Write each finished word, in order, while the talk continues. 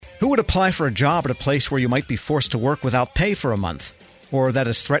would apply for a job at a place where you might be forced to work without pay for a month, or that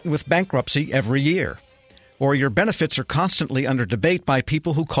is threatened with bankruptcy every year, or your benefits are constantly under debate by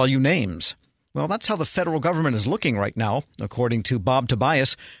people who call you names? Well, that's how the federal government is looking right now, according to Bob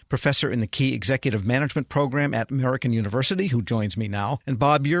Tobias, professor in the Key Executive Management Program at American University, who joins me now. And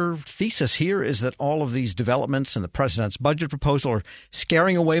Bob, your thesis here is that all of these developments in the president's budget proposal are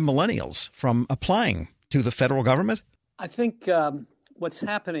scaring away millennials from applying to the federal government? I think what's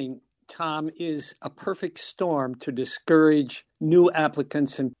happening, Tom, is a perfect storm to discourage new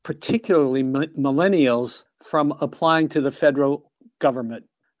applicants, and particularly millennials, from applying to the federal government.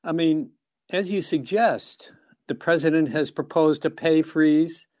 I mean, as you suggest, the president has proposed a pay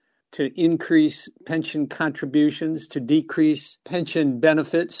freeze to increase pension contributions, to decrease pension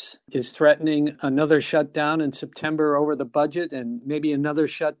benefits, is threatening another shutdown in September over the budget, and maybe another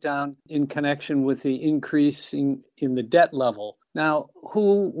shutdown in connection with the increase in the debt level. Now,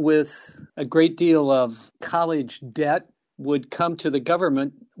 who with a great deal of college debt would come to the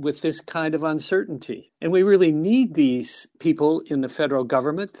government with this kind of uncertainty? And we really need these people in the federal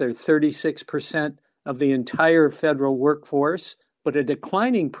government. They're 36% of the entire federal workforce, but a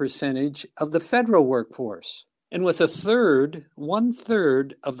declining percentage of the federal workforce. And with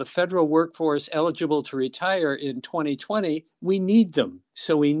one-third of the federal workforce eligible to retire in 2020, we need them.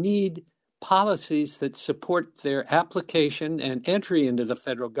 So we need policies that support their application and entry into the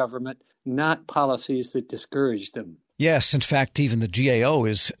federal government, not policies that discourage them. Yes, in fact, even the GAO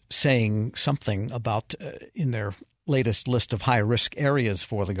is saying something about, in their latest list of high-risk areas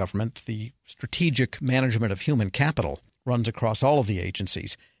for the government, the strategic management of human capital runs across all of the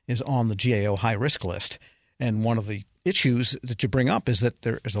agencies, is on the GAO high-risk list. And one of the issues that you bring up is that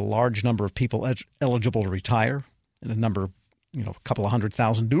there is a large number of people eligible to retire, and a couple of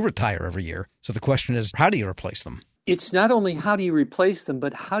 100,000 do retire every year. So the question is, how do you replace them? It's not only how do you replace them,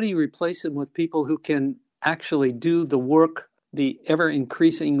 but how do you replace them with people who can actually do the work, the ever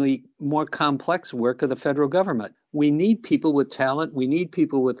increasingly more complex work of the federal government. We need people with talent. We need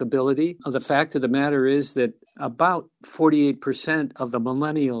people with ability. The fact of the matter is that about 48% of the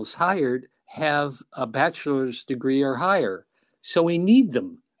millennials hired have a bachelor's degree or higher. So we need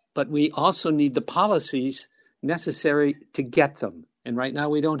them, but we also need the policies necessary to get them. And right now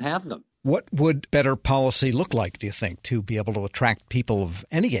we don't have them. What would better policy look like, do you think, to be able to attract people of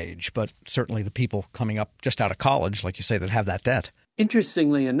any age, but certainly the people coming up just out of college, like you say, that have that debt?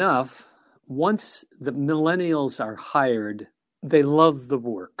 Interestingly enough, once the millennials are hired, they love the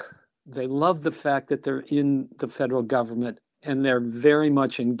work. They love the fact that they're in the federal government, and they're very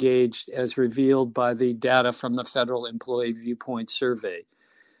much engaged, as revealed by the data from the Federal Employee Viewpoint Survey.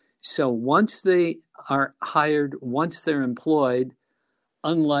 So once they are hired, once they're employed,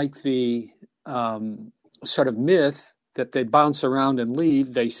 unlike the sort of myth that they bounce around and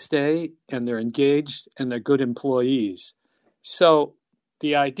leave, they stay and they're engaged and they're good employees. So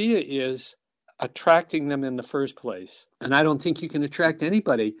the idea is attracting them in the first place. And I don't think you can attract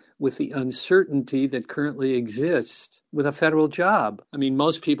anybody with the uncertainty that currently exists with a federal job. I mean,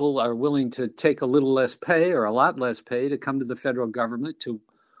 most people are willing to take a little less pay or a lot less pay to come to the federal government to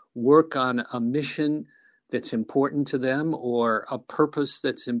work on a mission that's important to them or a purpose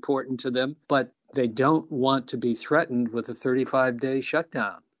that's important to them, but they don't want to be threatened with a 35-day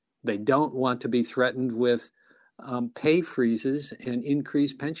shutdown. They don't want to be threatened with pay freezes and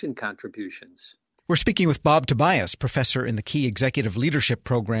increased pension contributions. We're speaking with Bob Tobias, professor in the Key Executive Leadership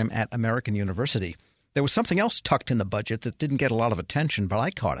Program at American University. There was something else tucked in the budget that didn't get a lot of attention, but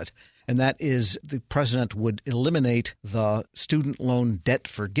I caught it, and that is the president would eliminate the student loan debt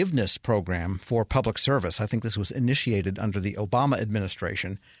forgiveness program for public service. I think this was initiated under the Obama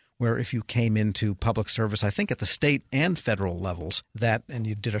administration, where if you came into public service, I think at the state and federal levels, and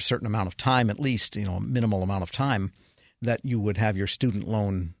you did a certain amount of time, at least, a minimal amount of time, that you would have your student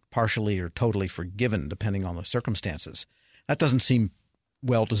loan partially or totally forgiven, depending on the circumstances. That doesn't seem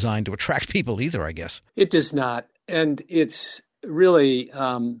well designed to attract people either, I guess. It does not. And it's really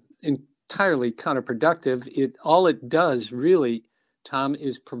entirely counterproductive. All it does really, Tom,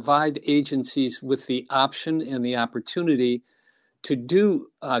 is provide agencies with the option and the opportunity to do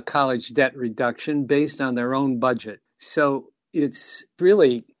college debt reduction based on their own budget. So it's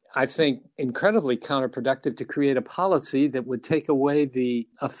really, I think, incredibly counterproductive to create a policy that would take away the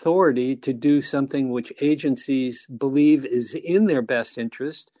authority to do something which agencies believe is in their best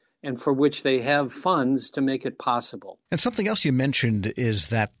interest and for which they have funds to make it possible. And something else you mentioned is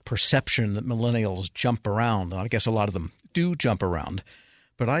that perception that millennials jump around. And I guess a lot of them do jump around.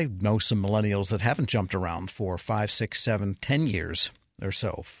 But I know some millennials that haven't jumped around for 5, 6, 7, 10 years or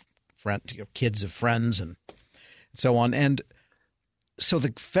so. Kids of friends and so on. And So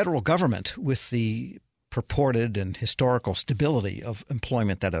the federal government, with the purported and historical stability of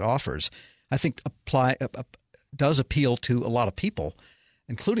employment that it offers, I think does appeal to a lot of people,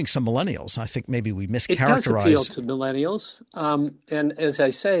 including some millennials. I think maybe we mischaracterize. It does appeal to millennials. And as I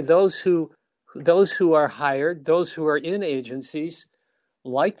say, those who are hired, those who are in agencies,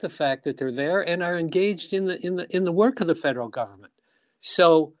 like the fact that they're there and are engaged in the work of the federal government.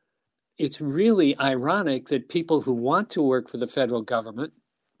 So it's really ironic that people who want to work for the federal government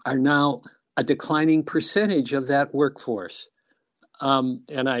are now a declining percentage of that workforce.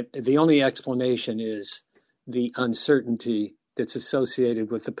 The only explanation is the uncertainty that's associated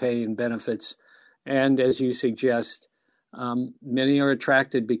with the pay and benefits. And as you suggest, many are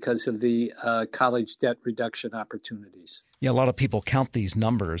attracted because of the college debt reduction opportunities. Yeah, a lot of people count these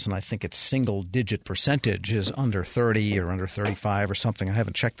numbers, and I think it's single-digit percentage is under 30 or under 35 or something. I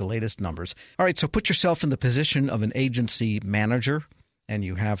haven't checked the latest numbers. All right, so put yourself in the position of an agency manager, and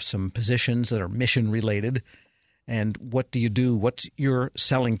you have some positions that are mission-related. And what do you do? What's your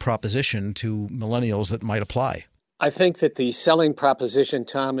selling proposition to millennials that might apply? I think that the selling proposition,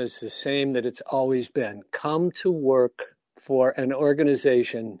 Tom, is the same that it's always been. Come to work for an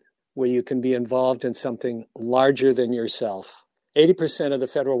organization where you can be involved in something larger than yourself. 80% of the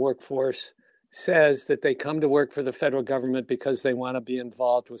federal workforce says that they come to work for the federal government because they want to be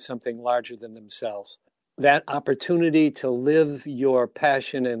involved with something larger than themselves. That opportunity to live your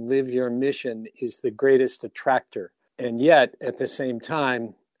passion and live your mission is the greatest attractor. And yet, at the same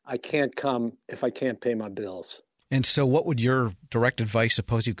time, I can't come if I can't pay my bills. And so what would your direct advice,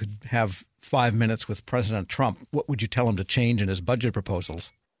 suppose you could have 5 minutes with President Trump, what would you tell him to change in his budget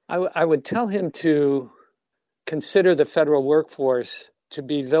proposals? I would tell him to consider the federal workforce to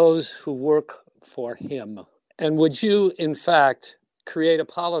be those who work for him. And would you, in fact, create a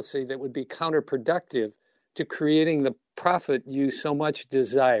policy that would be counterproductive to creating the profit you so much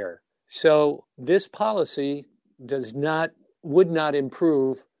desire? So this policy would not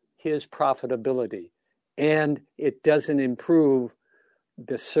improve his profitability, and it doesn't improve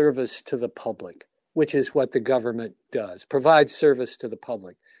the service to the public, which is what the government does, provide service to the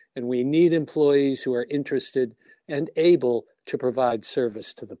public. And we need employees who are interested and able to provide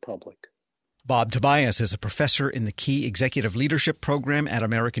service to the public. Bob Tobias is a professor in the Key Executive Leadership Program at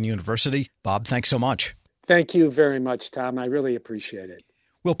American University. Bob, thanks so much. Thank you very much, Tom. I really appreciate it.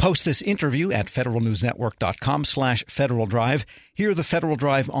 We'll post this interview at federalnewsnetwork.com/Federal Drive. Hear the Federal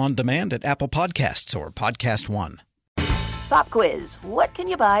Drive on demand at Apple Podcasts or Podcast One. Pop quiz. What can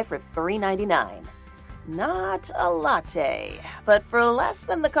you buy for $3.99? Not a latte, but for less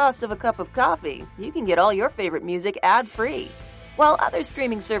than the cost of a cup of coffee, you can get all your favorite music ad-free. While other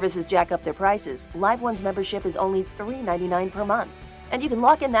streaming services jack up their prices, Live One's membership is only $3.99 per month, and you can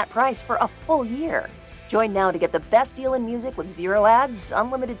lock in that price for a full year. Join now to get the best deal in music with 0 ads,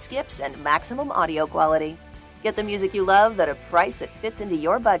 unlimited skips, and maximum audio quality. Get the music you love at a price that fits into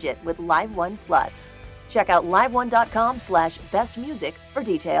your budget with Live One Plus. Check out liveone.com/bestmusic for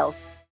details.